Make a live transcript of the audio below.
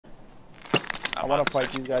I want to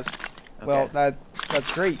fight these guys. Okay. Well,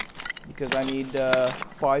 that's great because I need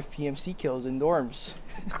 5 PMC kills in dorms.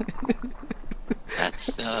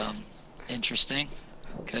 That's interesting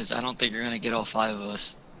because I don't think you're gonna get all 5 of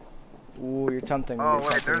us. Ooh, you're tempting me. Oh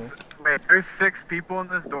wait, there's 6 people in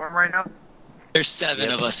this dorm right now. There's 7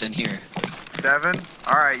 of us in here. 7?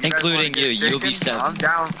 All right, you including you. You'll be 7. I'm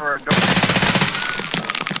down for a go.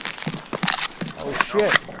 Oh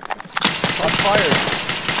shit! On fire!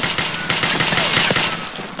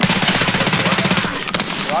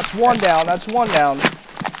 That's 1 down. That's 1 down.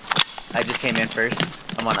 I just came in first.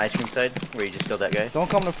 I'm on ice cream side, where you just killed that guy. Don't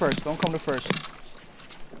come to first. Don't come to first.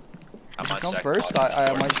 I'm on come second. First,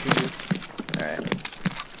 I might shoot you. Alright.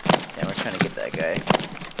 Yeah, we're trying to get that guy.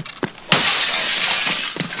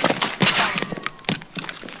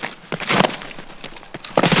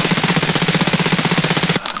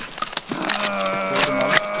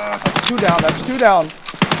 That's 2 down. That's 2 down.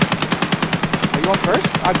 Are you on first?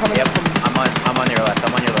 I'm coming. Yep. From... I'm on your left.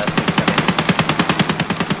 I'm on your left.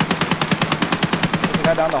 There's a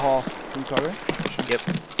guy down the hall. Can you cover? Yep.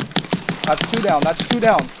 That's 2 down. That's 2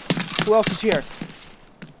 down. Who else is here?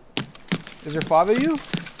 Is there 5 of you?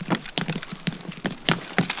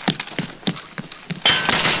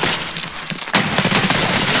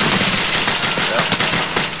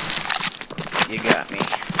 You got me.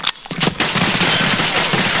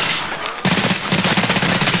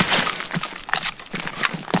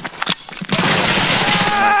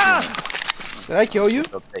 Did I kill you?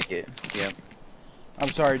 I'll take it. Yep. I'm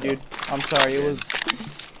sorry, dude. I'm sorry. It was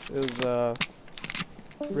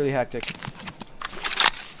really hectic.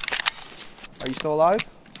 Are you still alive?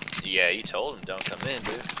 Yeah, you told him don't come in,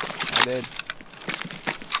 dude. I did.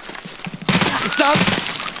 Stop!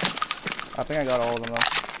 I think I got all of them though.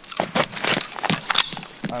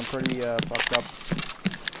 I'm pretty fucked up.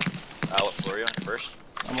 What floor are you on first?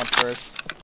 I'm on first.